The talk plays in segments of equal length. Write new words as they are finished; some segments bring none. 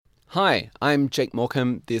Hi, I'm Jake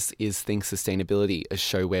Morecambe. This is Think Sustainability, a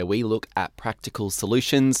show where we look at practical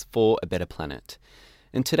solutions for a better planet.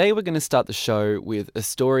 And today we're going to start the show with a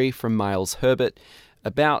story from Miles Herbert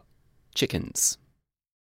about chickens.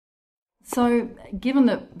 So, given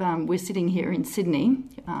that we're sitting here in Sydney,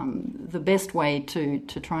 the best way to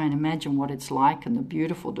try and imagine what it's like and the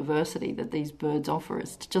beautiful diversity that these birds offer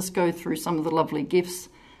is to just go through some of the lovely gifts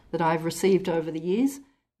that I've received over the years.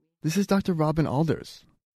 This is Dr. Robin Alders.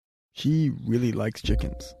 She really likes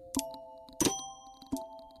chickens.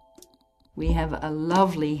 We have a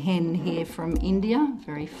lovely hen here from India,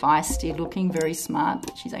 very feisty looking, very smart.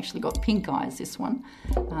 She's actually got pink eyes, this one.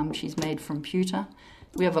 She's made from pewter.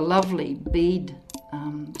 We have a lovely bead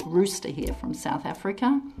rooster here from South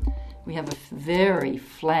Africa. We have a very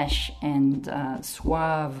flash and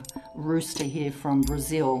suave rooster here from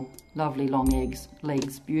Brazil. Lovely long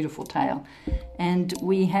legs, beautiful tail. And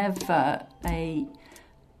we have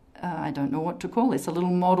I don't know what to call this, a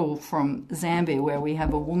little model from Zambia where we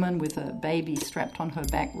have a woman with a baby strapped on her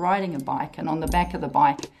back riding a bike, and on the back of the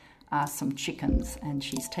bike are some chickens, and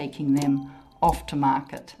she's taking them off to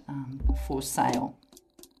market for sale.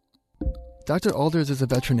 Dr. Alders is a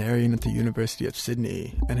veterinarian at the University of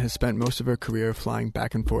Sydney and has spent most of her career flying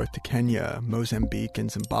back and forth to Kenya, Mozambique,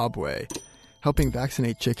 and Zimbabwe, helping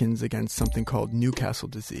vaccinate chickens against something called Newcastle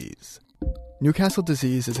disease. Newcastle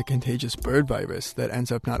disease is a contagious bird virus that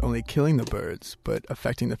ends up not only killing the birds, but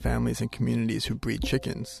affecting the families and communities who breed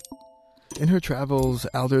chickens. In her travels,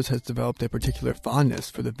 Alders has developed a particular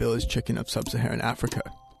fondness for the village chicken of sub-Saharan Africa.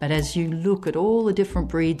 But as you look at all the different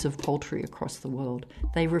breeds of poultry across the world,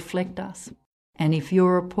 they reflect us. And if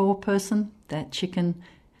you're a poor person, that chicken,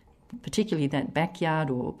 particularly that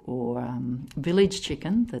backyard or village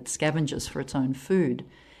chicken that scavenges for its own food,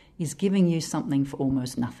 is giving you something for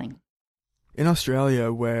almost nothing. In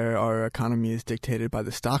Australia, where our economy is dictated by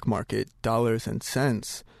the stock market, dollars and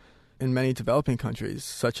cents, in many developing countries,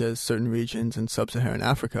 such as certain regions in sub-Saharan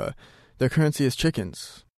Africa, their currency is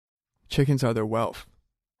chickens. Chickens are their wealth.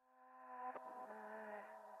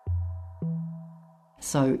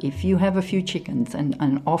 So if you have a few chickens,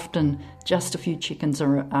 and often just a few chickens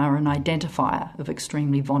are an identifier of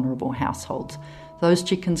extremely vulnerable households, those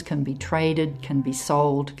chickens can be traded, can be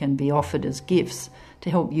sold, can be offered as gifts to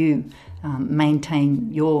help you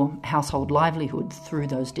maintain your household livelihood through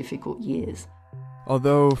those difficult years.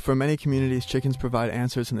 Although for many communities, chickens provide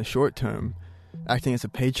answers in the short term, acting as a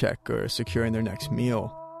paycheck or securing their next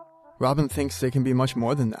meal, Robin thinks they can be much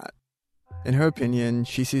more than that. In her opinion,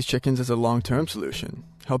 she sees chickens as a long-term solution,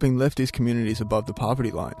 helping lift these communities above the poverty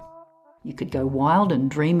line. You could go wild and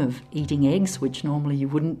dream of eating eggs, which normally you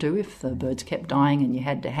wouldn't do if the birds kept dying and you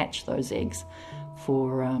had to hatch those eggs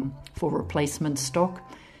for replacement stock.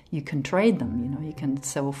 You can trade them, you can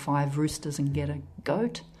sell 5 roosters and get a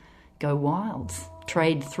goat. Go wild.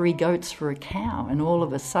 Trade 3 goats for a cow, and all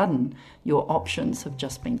of a sudden your options have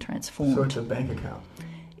just been transformed. So it's a bank account.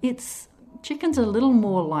 Chickens are a little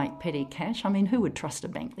more like petty cash. I mean, who would trust a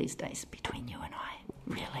bank these days, between you and I,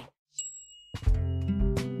 really?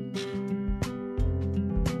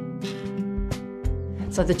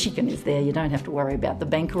 So the chicken is there. You don't have to worry about the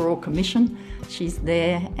banker or commission. She's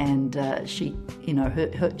there, and she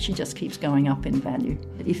just keeps going up in value.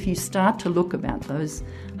 If you start to look about those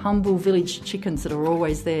humble village chickens that are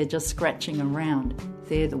always there just scratching around,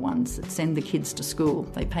 they're the ones that send the kids to school.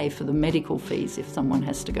 They pay for the medical fees if someone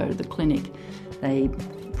has to go to the clinic. They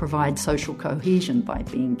provide social cohesion by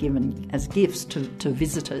being given as gifts to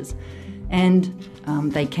visitors. And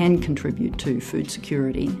they can contribute to food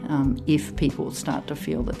security if people start to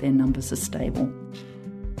feel that their numbers are stable.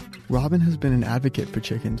 Robin has been an advocate for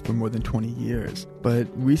chickens for more than 20 years, but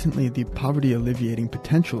recently the poverty-alleviating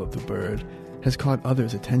potential of the bird has caught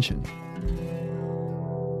others' attention.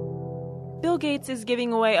 Bill Gates is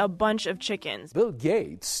giving away a bunch of chickens. Bill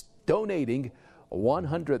Gates donating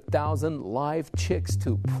 100,000 live chicks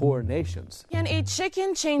to poor nations. Can a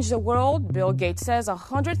chicken change the world? Bill Gates says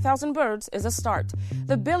 100,000 birds is a start.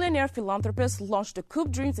 The billionaire philanthropist launched the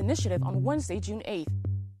Coop Dreams initiative on Wednesday, June 8th.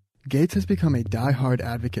 Gates has become a die-hard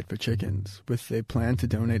advocate for chickens, with a plan to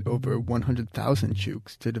donate over 100,000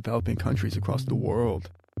 chooks to developing countries across the world.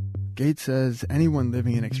 Gates says anyone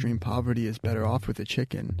living in extreme poverty is better off with a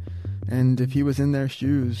chicken, and if he was in their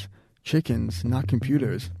shoes, chickens, not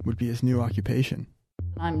computers, would be his new occupation.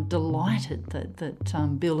 I'm delighted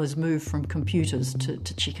that Bill has moved from computers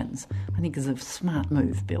to chickens. I think it's a smart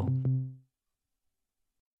move, Bill.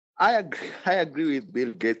 I agree with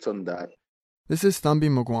Bill Gates on that. This is Thambi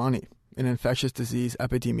Mogwani, an infectious disease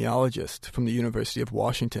epidemiologist from the University of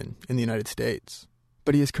Washington in the United States.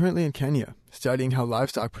 But he is currently in Kenya, studying how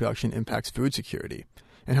livestock production impacts food security,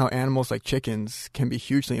 and how animals like chickens can be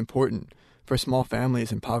hugely important for small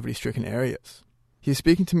families in poverty-stricken areas. He's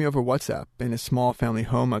speaking to me over WhatsApp in a small family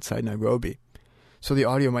home outside Nairobi, so the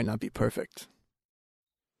audio might not be perfect.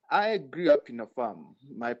 I grew up in a farm.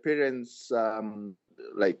 My parents,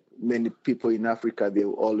 like many people in Africa, they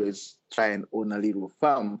will always try and own a little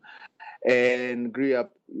farm, and grew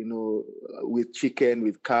up, with chicken,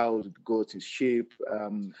 with cows, with goats, with sheep.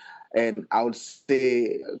 And I would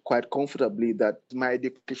say quite comfortably that my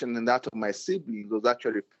education and that of my siblings was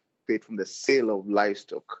actually paid from the sale of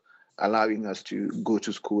livestock, allowing us to go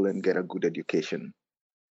to school and get a good education.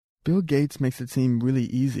 Bill Gates makes it seem really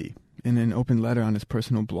easy. In an open letter on his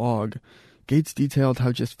personal blog, Gates detailed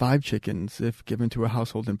how just 5 chickens, if given to a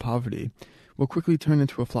household in poverty, will quickly turn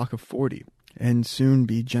into a flock of 40 and soon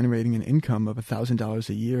be generating an income of $1,000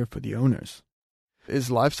 a year for the owners.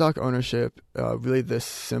 Is livestock ownership really this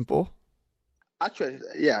simple? Actually,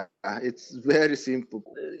 yeah, it's very simple.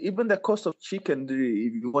 Even the cost of chicken,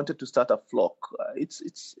 if you wanted to start a flock,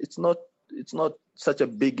 it's not such a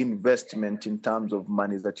big investment in terms of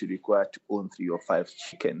money that you require to own 3 or 5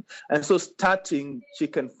 chicken. And so starting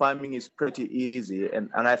chicken farming is pretty easy, and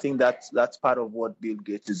I think that's part of what Bill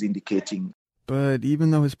Gates is indicating. But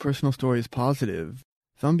even though his personal story is positive,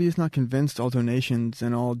 Thumbi is not convinced all donations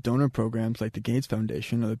and all donor programs like the Gates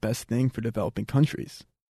Foundation are the best thing for developing countries.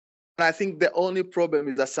 I think the only problem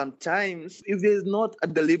is that sometimes if there's not a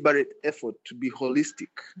deliberate effort to be holistic,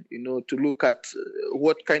 to look at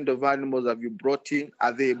what kind of animals have you brought in,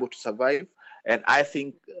 are they able to survive? And I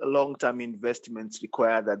think long-term investments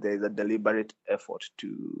require that there is a deliberate effort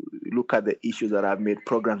to look at the issues that have made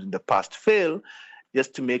programs in the past fail,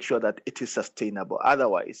 just to make sure that it is sustainable.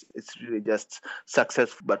 Otherwise, it's really just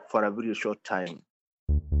successful, but for a very short time.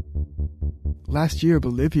 Last year,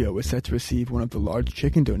 Bolivia was set to receive one of the large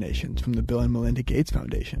chicken donations from the Bill and Melinda Gates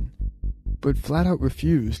Foundation, but flat out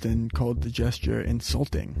refused and called the gesture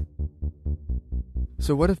insulting.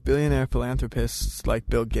 So what if billionaire philanthropists like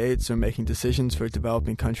Bill Gates are making decisions for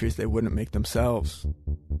developing countries they wouldn't make themselves?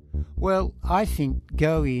 Well, I think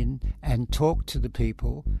go in and talk to the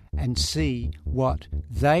people and see what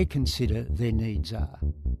they consider their needs are.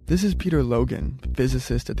 This is Peter Logan,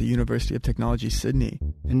 physicist at the University of Technology, Sydney.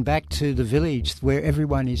 And back to the village where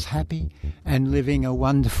everyone is happy and living a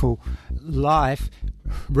wonderful life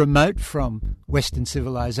remote from Western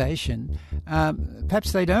civilization.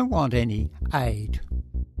 Perhaps they don't want any aid.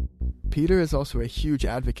 Peter is also a huge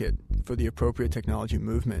advocate for the appropriate technology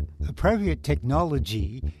movement. Appropriate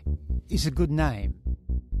technology is a good name,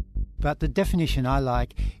 but the definition I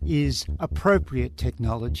like is appropriate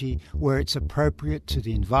technology, where it's appropriate to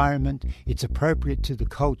the environment, it's appropriate to the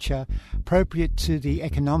culture, appropriate to the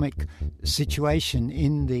economic situation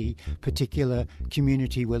in the particular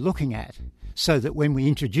community we're looking at. So that when we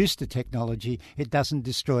introduce the technology, it doesn't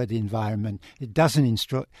destroy the environment, it doesn't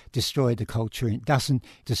destroy the culture, it doesn't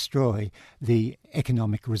destroy the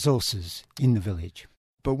economic resources in the village.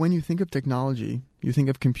 But when you think of technology, you think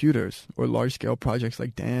of computers or large-scale projects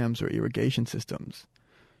like dams or irrigation systems.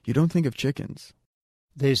 You don't think of chickens.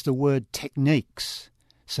 There's the word techniques,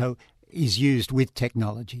 so is used with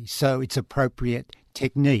technology, so it's appropriate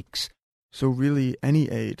techniques. So really,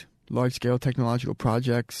 any aid, large-scale technological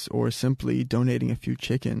projects, or simply donating a few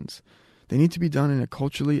chickens, they need to be done in a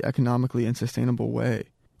culturally, economically, and sustainable way.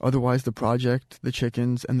 Otherwise, the project, the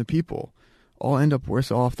chickens, and the people all end up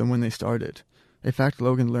worse off than when they started. A fact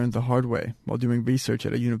Logan learned the hard way while doing research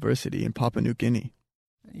at a university in Papua New Guinea.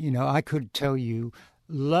 I could tell you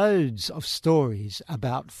loads of stories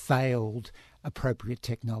about failed appropriate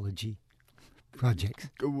technology projects.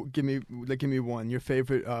 Give me one. Your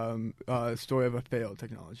favorite story of a failed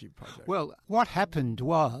technology project. Well, what happened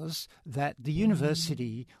was that the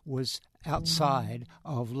university was outside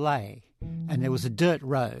of Lae, and there was a dirt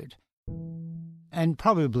road, and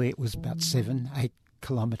probably it was about 7-8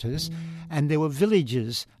 kilometres, and there were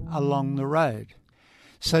villages along the road.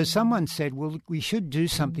 So someone said, well, we should do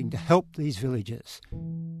something to help these villages.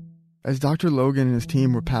 As Dr. Logan and his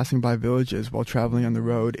team were passing by villages while traveling on the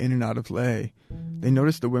road in and out of Lae, they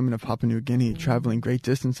noticed the women of Papua New Guinea traveling great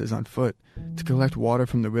distances on foot to collect water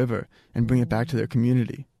from the river and bring it back to their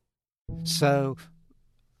community. So,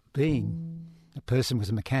 being a person who was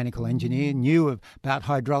a mechanical engineer, knew about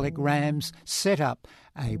hydraulic rams, set up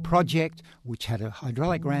a project which had a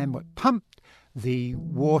hydraulic ram that pumped the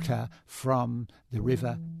water from the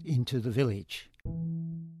river into the village.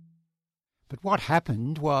 But what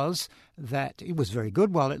happened was that it was very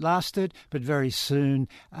good while it lasted, but very soon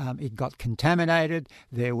it got contaminated.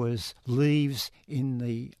 There was leaves in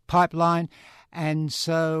the pipeline. And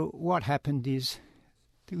so what happened is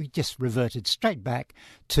we just reverted straight back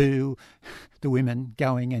to the women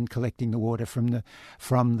going and collecting the water from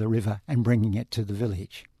the river and bringing it to the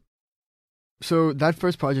village. So that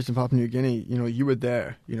first project in Papua New Guinea, you were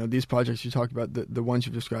there. These projects you talked about, the ones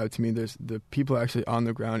you've described to me, there's the people actually on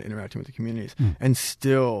the ground interacting with the communities. And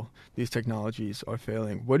still, these technologies are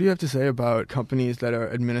failing. What do you have to say about companies that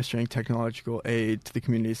are administering technological aid to the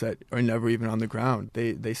communities that are never even on the ground?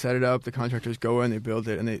 They set it up, the contractors go in, they build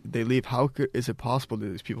it, and they leave. How is it possible that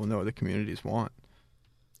these people know what the communities want?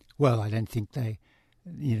 Well, I don't think they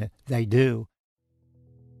do.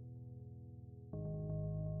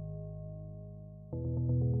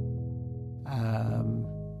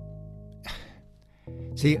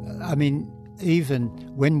 Even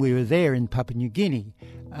when we were there in Papua New Guinea,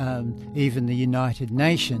 even the United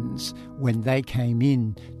Nations, when they came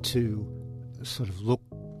in to sort of look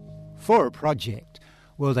for a project,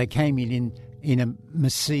 well, they came in a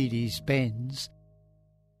Mercedes-Benz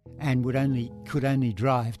and could only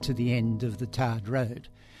drive to the end of the tarred road.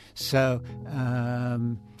 So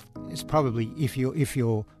it's probably if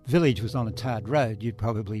your village was on a tarred road, you'd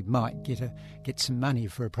probably might get some money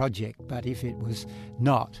for a project. But if it was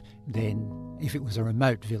not, then if it was a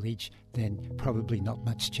remote village, then probably not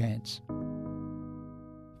much chance.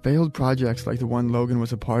 Failed projects like the one Logan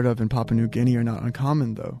was a part of in Papua New Guinea are not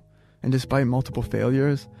uncommon, though. And despite multiple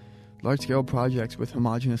failures, large-scale projects with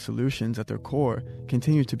homogeneous solutions at their core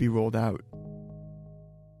continue to be rolled out.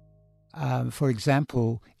 For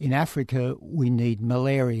example, in Africa, we need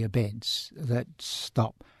malaria beds that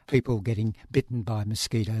stop people getting bitten by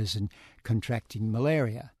mosquitoes and contracting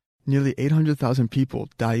malaria. Nearly 800,000 people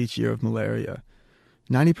die each year of malaria.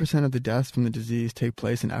 90% of the deaths from the disease take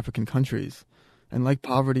place in African countries. And like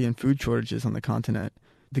poverty and food shortages on the continent,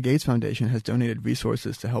 the Gates Foundation has donated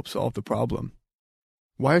resources to help solve the problem.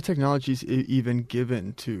 Why are technologies even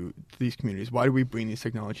given to these communities? Why do we bring these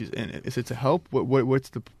technologies in? Is it to help? What's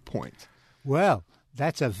the point? Well,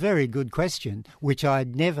 that's a very good question, which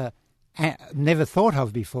I'd never thought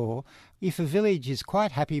of before. If a village is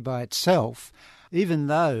quite happy by itself, even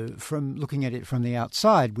though from looking at it from the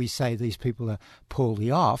outside we say these people are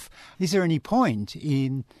poorly off, is there any point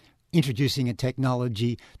in introducing a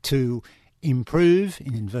technology to improve,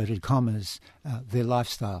 in inverted commas, their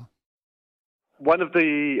lifestyle? One of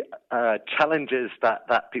the challenges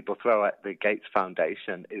that people throw at the Gates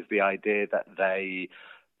Foundation is the idea that they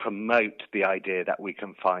promote the idea that we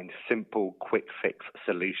can find simple, quick-fix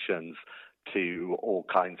solutions to all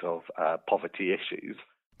kinds of poverty issues.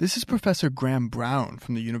 This is Professor Graham Brown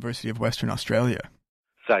from the University of Western Australia.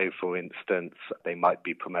 So, for instance, they might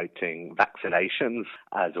be promoting vaccinations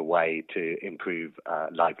as a way to improve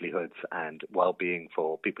livelihoods and well-being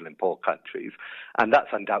for people in poor countries. And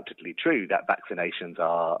that's undoubtedly true, that vaccinations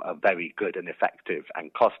are a very good and effective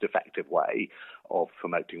and cost-effective way of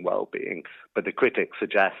promoting well-being. But the critics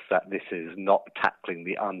suggest that this is not tackling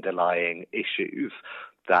the underlying issues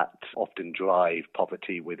that often drive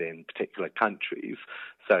poverty within particular countries,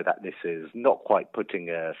 so that this is not quite putting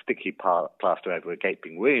a sticky plaster over a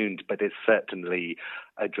gaping wound, but it's certainly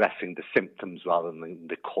addressing the symptoms rather than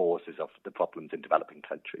the causes of the problems in developing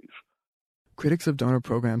countries. Critics of donor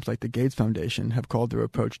programs like the Gates Foundation have called their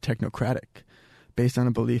approach technocratic, based on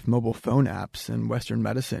a belief mobile phone apps and Western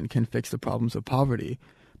medicine can fix the problems of poverty,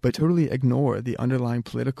 but totally ignore the underlying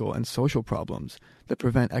political and social problems that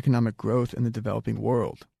prevent economic growth in the developing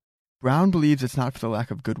world. Brown believes it's not for the lack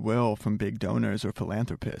of goodwill from big donors or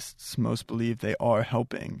philanthropists. Most believe they are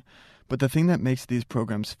helping. But the thing that makes these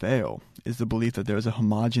programs fail is the belief that there is a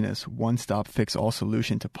homogeneous, one-stop fix-all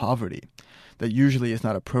solution to poverty that usually is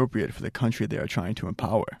not appropriate for the country they are trying to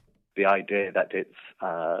empower. The idea that it's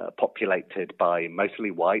populated by mostly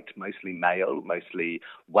white, mostly male, mostly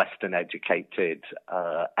Western-educated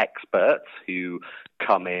experts who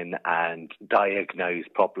come in and diagnose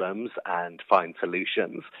problems and find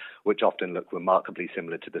solutions, which often look remarkably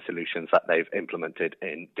similar to the solutions that they've implemented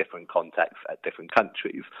in different contexts at different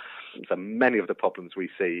countries. So many of the problems we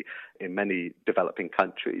see in many developing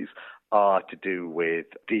countries are to do with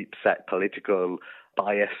deep-set political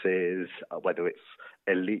biases, whether it's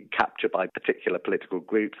elite capture by particular political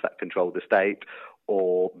groups that control the state,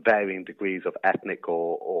 or varying degrees of ethnic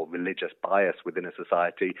or religious bias within a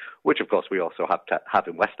society, which of course we also have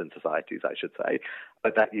in Western societies, I should say,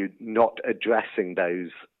 but that you're not addressing those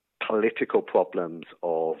political problems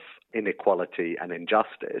of inequality and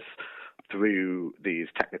injustice through these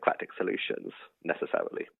technocratic solutions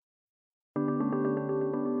necessarily.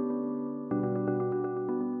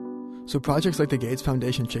 So projects like the Gates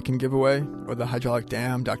Foundation Chicken Giveaway or the hydraulic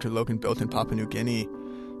dam Dr. Logan built in Papua New Guinea,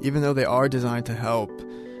 even though they are designed to help,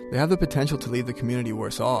 they have the potential to leave the community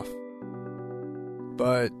worse off.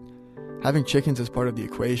 But Having chickens as part of the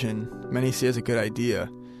equation, many see as a good idea,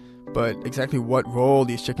 but exactly what role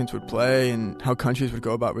these chickens would play and how countries would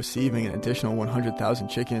go about receiving an additional 100,000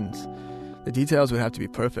 chickens, the details would have to be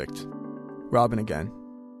perfect. Robin again.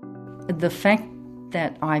 The fact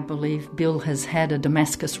that I believe Bill has had a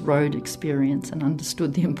Damascus Road experience and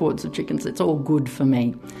understood the importance of chickens, it's all good for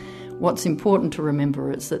me. What's important to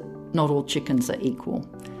remember is that not all chickens are equal.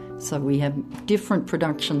 So we have different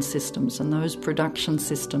production systems, and those production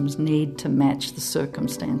systems need to match the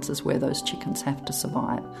circumstances where those chickens have to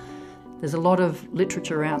survive. There's a lot of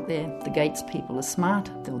literature out there. The Gates people are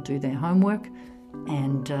smart, they'll do their homework,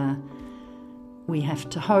 and we have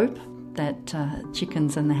to hope that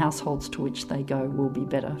chickens and the households to which they go will be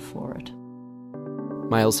better for it.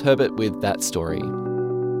 Miles Herbert with that story.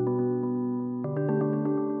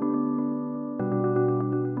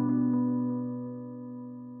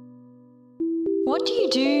 What do you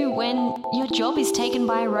do when your job is taken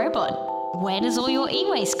by a robot? Where does all your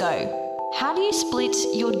e-waste go? How do you split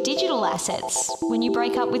your digital assets when you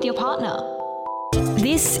break up with your partner?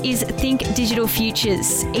 This is Think Digital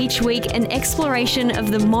Futures. Each week, an exploration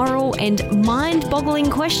of the moral and mind-boggling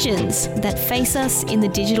questions that face us in the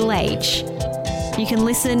digital age. You can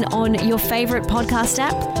listen on your favourite podcast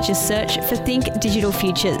app. Just search for Think Digital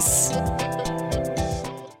Futures.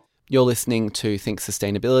 You're listening to Think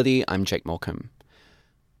Sustainability. I'm Jake Morecambe.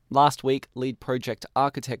 Last week, lead project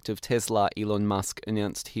architect of Tesla, Elon Musk,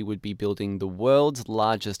 announced he would be building the world's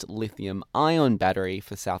largest lithium-ion battery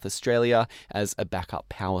for South Australia as a backup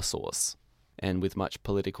power source. And with much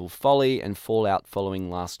political folly and fallout following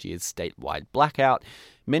last year's statewide blackout,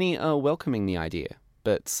 many are welcoming the idea,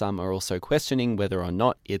 but some are also questioning whether or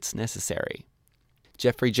not it's necessary.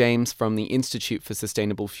 Jeffrey James from the Institute for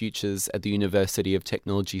Sustainable Futures at the University of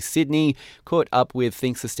Technology, Sydney, caught up with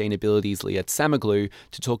Think Sustainability's Liat Samoglu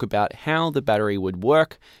to talk about how the battery would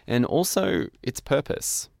work and also its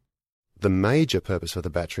purpose. The major purpose of the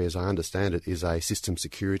battery, as I understand it, is a system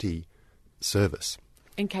security service.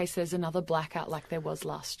 In case there's another blackout like there was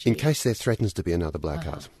last year. In case there threatens to be another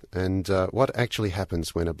blackout. And what actually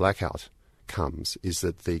happens when a blackout comes is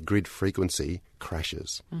that the grid frequency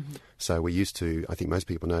crashes. Mm-hmm. So we used to, I think most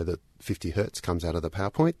people know that 50 hertz comes out of the power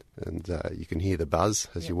point, and you can hear the buzz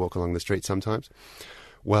as you walk along the street sometimes.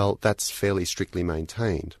 Well, that's fairly strictly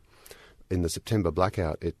maintained. In the September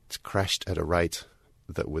blackout, it crashed at a rate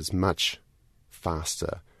that was much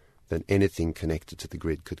faster than anything connected to the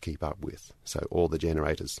grid could keep up with. So all the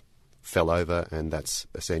generators fell over, and that's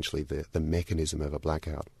essentially the mechanism of a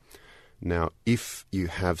blackout. Now, if you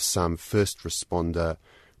have some first responder,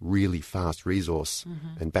 really fast resource,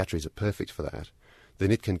 and batteries are perfect for that,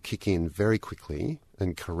 then it can kick in very quickly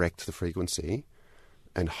and correct the frequency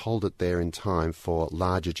and hold it there in time for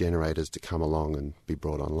larger generators to come along and be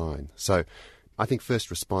brought online. So I think first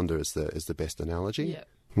responder is the best analogy. Yeah.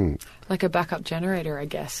 Like a backup generator, I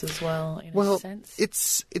guess, as well, in a sense.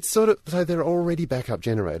 It's sort of, so there are already backup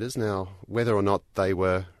generators. Now, whether or not they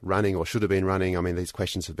were running or should have been running, I mean, these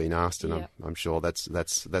questions have been asked, and I'm sure that's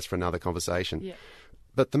for another conversation. Yeah.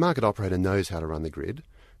 But the market operator knows how to run the grid,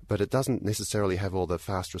 but it doesn't necessarily have all the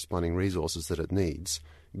fast-responding resources that it needs,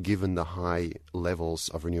 given the high levels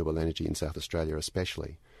of renewable energy in South Australia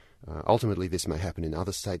especially. Ultimately, this may happen in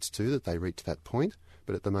other states too, that they reach that point.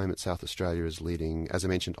 But at the moment, South Australia is leading, as I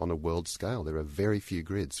mentioned, on a world scale. There are very few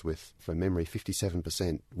grids with, from memory,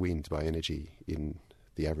 57% wind by energy in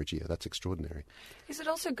the average year. That's extraordinary. Is it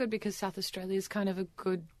also good because South Australia is kind of a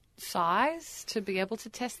good size to be able to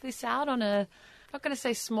test this out on a, I'm not going to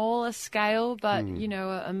say smaller scale, but, you know,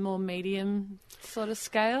 a more medium sort of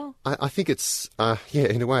scale? I think it's,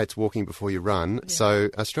 in a way it's walking before you run. Yeah. So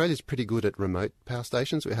Australia's pretty good at remote power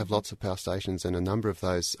stations. We have lots of power stations, and a number of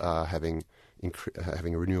those are having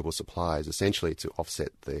renewable supplies essentially to offset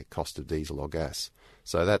the cost of diesel or gas.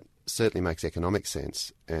 So that certainly makes economic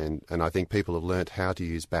sense. And I think people have learnt how to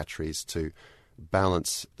use batteries to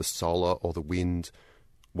balance the solar or the wind,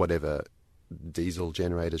 whatever diesel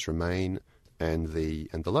generators remain, and the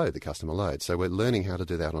load, the customer load. So we're learning how to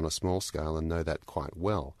do that on a small scale and know that quite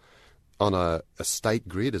well. On a state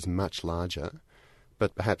grid is much larger,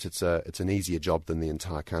 but perhaps it's an easier job than the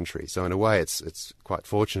entire country. So in a way, it's quite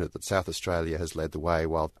fortunate that South Australia has led the way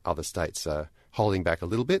while other states are holding back a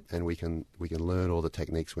little bit, and we can learn all the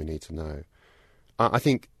techniques we need to know. I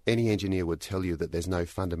think any engineer would tell you that there's no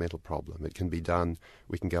fundamental problem. It can be done.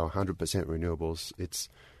 We can go 100% renewables.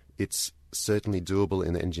 It's certainly doable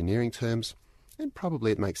in engineering terms, and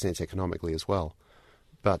probably it makes sense economically as well.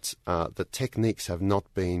 But the techniques have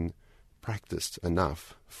not been practiced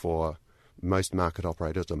enough for most market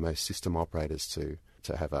operators or most system operators to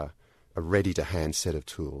have a ready-to-hand set of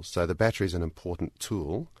tools. So the battery is an important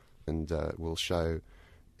tool, and will show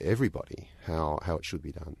everybody how it should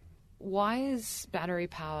be done. Why is battery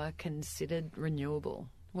power considered renewable?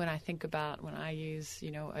 When I use,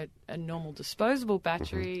 a normal disposable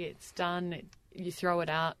battery, it's done, you throw it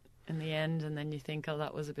out in the end, and then you think, oh,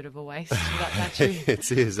 that was a bit of a waste for that battery. It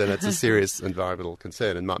is, and it's a serious environmental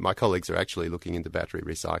concern. And my colleagues are actually looking into battery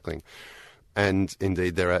recycling. And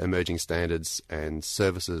indeed, there are emerging standards and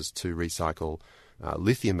services to recycle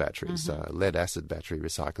lithium batteries. Lead-acid battery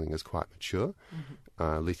recycling is quite mature.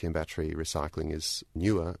 Lithium battery recycling is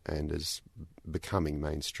newer and is becoming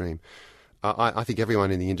mainstream. I think everyone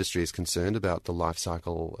in the industry is concerned about the life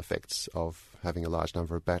cycle effects of having a large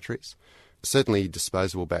number of batteries. Certainly,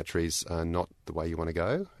 disposable batteries are not the way you want to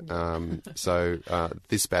go. So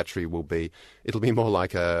this battery it'll be more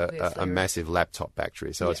like a massive laptop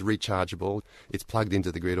battery. So it's rechargeable. It's plugged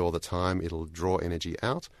into the grid all the time. It'll draw energy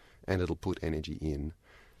out and it'll put energy in.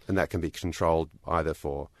 And that can be controlled either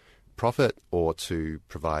for profit or to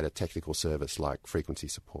provide a technical service like frequency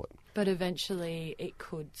support. But eventually it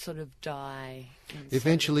could sort of die.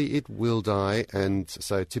 Eventually it will die, and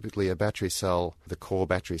so typically a battery cell, the core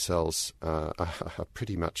battery cells are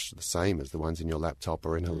pretty much the same as the ones in your laptop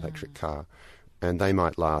or in an electric car, and they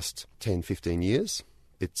might last 10, 15 years.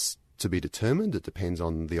 It's to be determined. It depends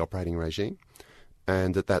on the operating regime,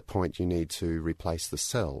 and at that point you need to replace the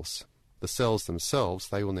cells. The cells themselves,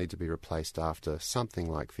 they will need to be replaced after something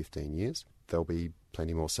like 15 years. There'll be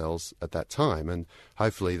plenty more cells at that time, and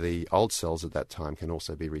hopefully the old cells at that time can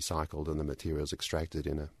also be recycled and the materials extracted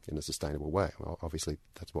in a sustainable way. Well, obviously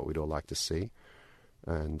that's what we'd all like to see,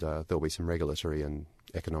 and there'll be some regulatory and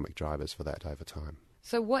economic drivers for that over time.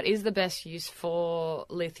 So what is the best use for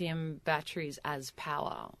lithium batteries as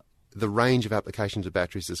power? The range of applications of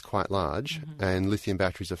batteries is quite large, and lithium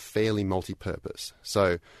batteries are fairly multi-purpose.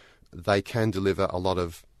 So they can deliver a lot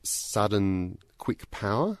of sudden, quick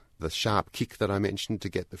power, the sharp kick that I mentioned to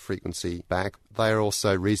get the frequency back. They are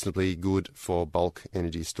also reasonably good for bulk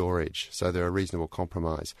energy storage, so they're a reasonable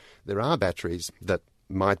compromise. There are batteries that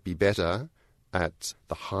might be better at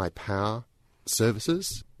the high power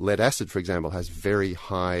services. Lead acid, for example, has very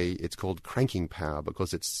high, it's called cranking power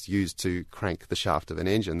because it's used to crank the shaft of an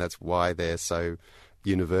engine. That's why they're so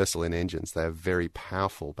universal in engines. They're very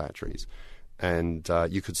powerful batteries. And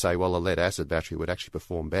you could say, well, a lead-acid battery would actually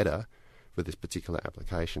perform better for this particular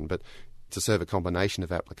application. But to serve a combination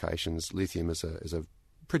of applications, lithium is a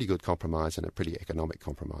pretty good compromise and a pretty economic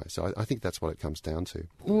compromise. So I think that's what it comes down to.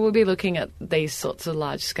 We'll be looking at these sorts of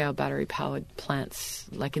large-scale battery-powered plants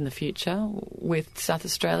like in the future with South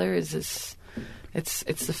Australia. It's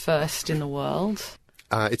the first in the world?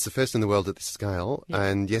 It's the first in the world at this scale,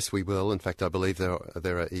 and yes, we will. In fact, I believe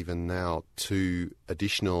there are even now 2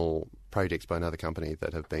 additional projects by another company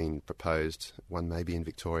that have been proposed, one maybe in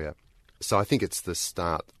Victoria. So I think it's the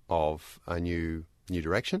start of a new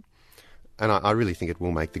direction, and I really think it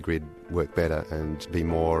will make the grid work better and be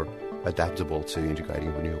more adaptable to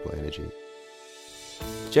integrating renewable energy.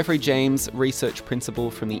 Jeffrey James, Research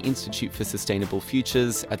Principal from the Institute for Sustainable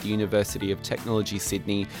Futures at the University of Technology,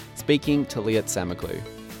 Sydney, speaking to Liat Samoglu.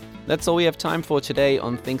 That's all we have time for today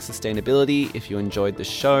on Think Sustainability. If you enjoyed the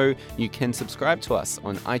show, you can subscribe to us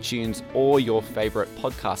on iTunes or your favourite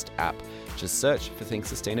podcast app. Just search for Think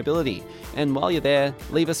Sustainability. And while you're there,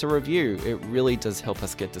 leave us a review. It really does help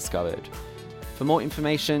us get discovered. For more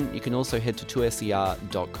information, you can also head to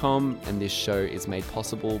 2ser.com, and this show is made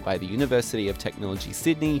possible by the University of Technology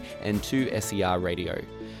Sydney and 2SER Radio.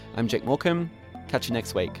 I'm Jake Morecambe. Catch you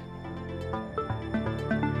next week.